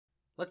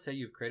let's say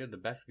you've created the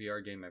best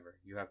VR game ever.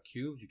 You have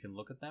cubes, you can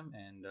look at them,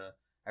 and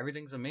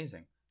everything's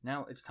amazing.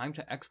 Now it's time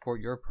to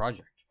export your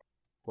project.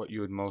 What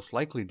you would most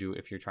likely do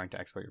if you're trying to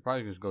export your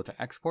project is go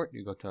to export.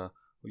 You go to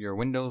your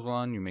Windows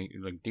one. You make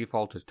like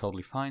default is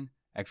totally fine.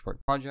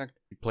 Export project.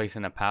 You place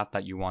in a path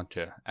that you want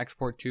to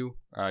export to.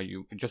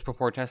 You just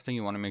before testing,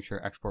 you want to make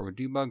sure export with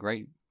debug,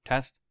 right?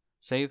 Test,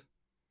 save.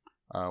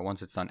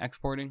 Once it's done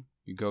exporting,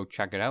 you go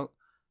check it out.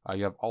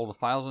 You have all the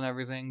files and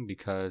everything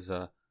because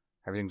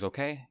everything's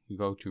okay. You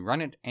go to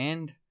run it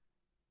and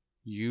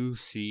you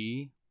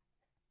see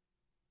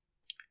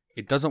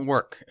it doesn't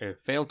work. It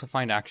failed to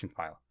find action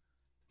file.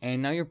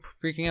 And now you're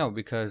freaking out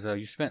because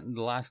you spent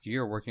the last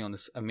year working on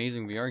this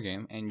amazing VR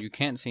game and you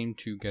can't seem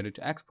to get it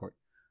to export.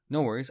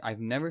 No worries. I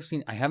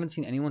haven't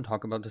seen anyone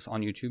talk about this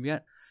on YouTube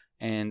yet.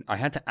 And I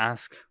had to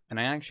ask, and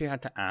I actually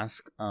had to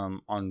ask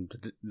on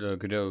the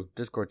Godot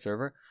Discord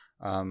server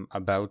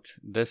about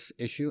this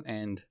issue.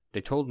 And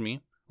they told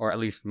me, or at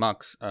least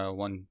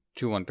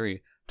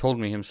Mux1213 told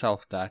me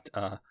himself that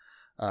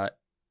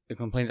it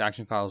complains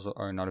action files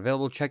are not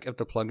available. Check if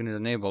the plugin is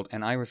enabled.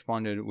 And I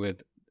responded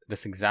with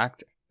this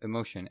exact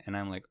emotion, and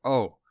I'm like,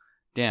 oh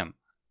damn.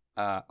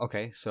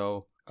 Okay,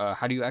 so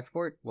how do you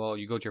export? Well,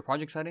 you go to your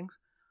project settings,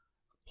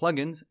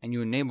 plugins, and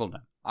you enable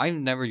them. I've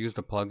never used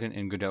a plugin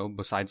in Godot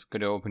besides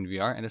Godot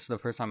OpenVR, and this is the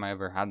first time I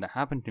ever had that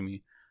happen to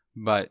me.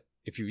 But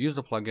if you've used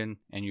a plugin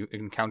and you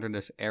encounter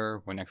this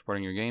error when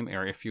exporting your game,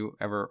 or if you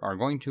ever are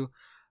going to,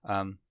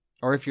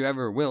 or if you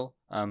ever will,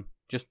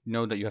 just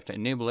know that you have to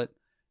enable it.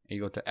 And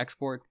you go to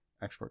export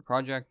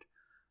project,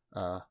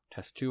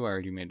 test 2, I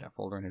already made that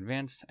folder in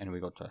advance, and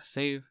we go to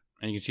save.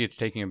 And you can see it's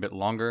taking a bit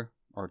longer.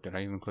 Or did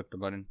I even click the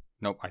button?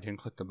 Nope, I didn't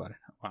click the button.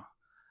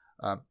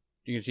 Wow.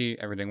 You can see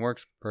everything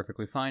works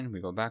perfectly fine.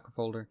 We go back a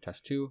folder,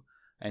 test 2.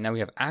 And now we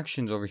have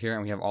actions over here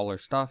and we have all our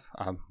stuff.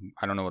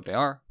 I don't know what they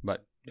are,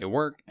 but they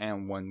work.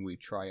 And when we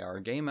try our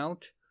game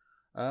out,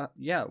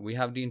 yeah, we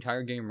have the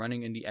entire game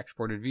running in the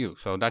exported view.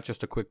 So that's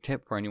just a quick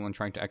tip for anyone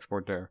trying to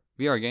export their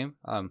VR game.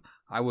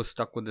 I was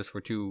stuck with this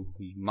for 2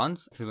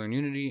 months to learn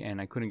Unity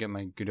and I couldn't get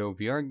my Godot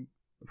VR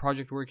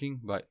project working,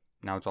 but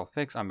now it's all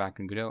fixed. I'm back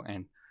in Godot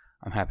and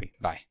I'm happy.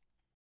 Bye.